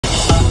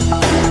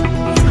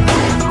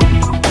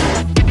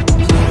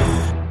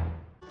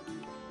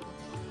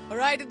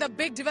right, the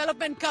big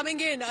development coming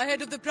in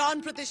ahead of the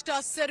Prana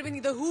Pratishtha Ceremony,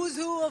 the who's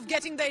who of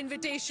getting the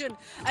invitation,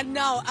 and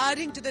now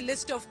adding to the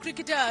list of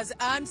cricketers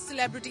and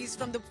celebrities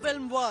from the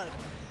film world.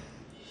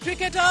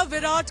 Cricketer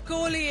Virat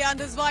Kohli and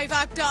his wife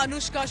actor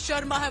Anushka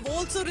Sharma have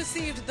also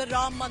received the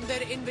Ram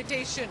Mandir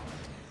invitation.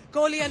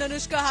 Kohli and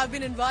Anushka have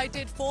been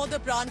invited for the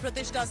Prana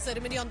Pratishtha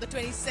Ceremony on the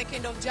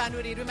 22nd of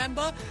January.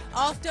 Remember,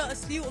 after a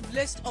slew of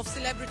list of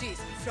celebrities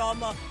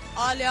from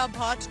Alia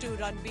Bhatt to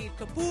Ranbir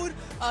Kapoor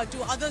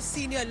to other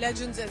senior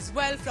legends as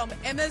well, from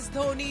MS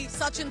Dhoni,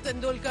 Sachin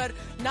Tendulkar,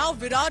 now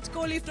Virat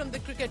Kohli from the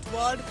cricket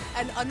world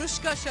and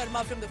Anushka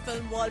Sharma from the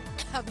film world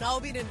have now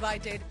been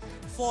invited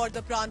for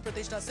the Prana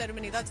Pratishtha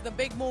Ceremony. That's the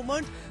big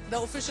moment, the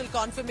official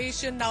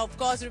confirmation. Now, of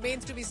course,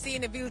 remains to be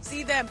seen if we'll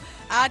see them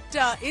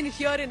in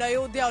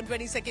Ayodhya on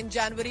 22nd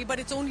January. But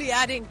it's only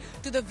adding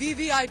to the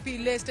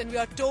VVIP list, and we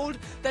are told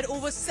that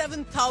over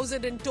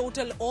 7,000 in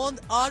total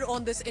are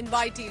on this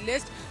invitee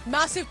list.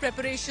 Massive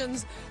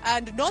preparations,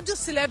 and not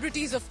just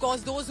celebrities, of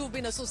course, those who've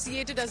been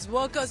associated as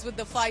workers with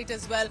the fight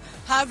as well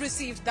have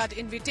received that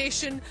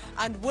invitation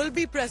and will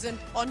be present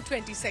on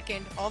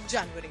 22nd of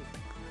January.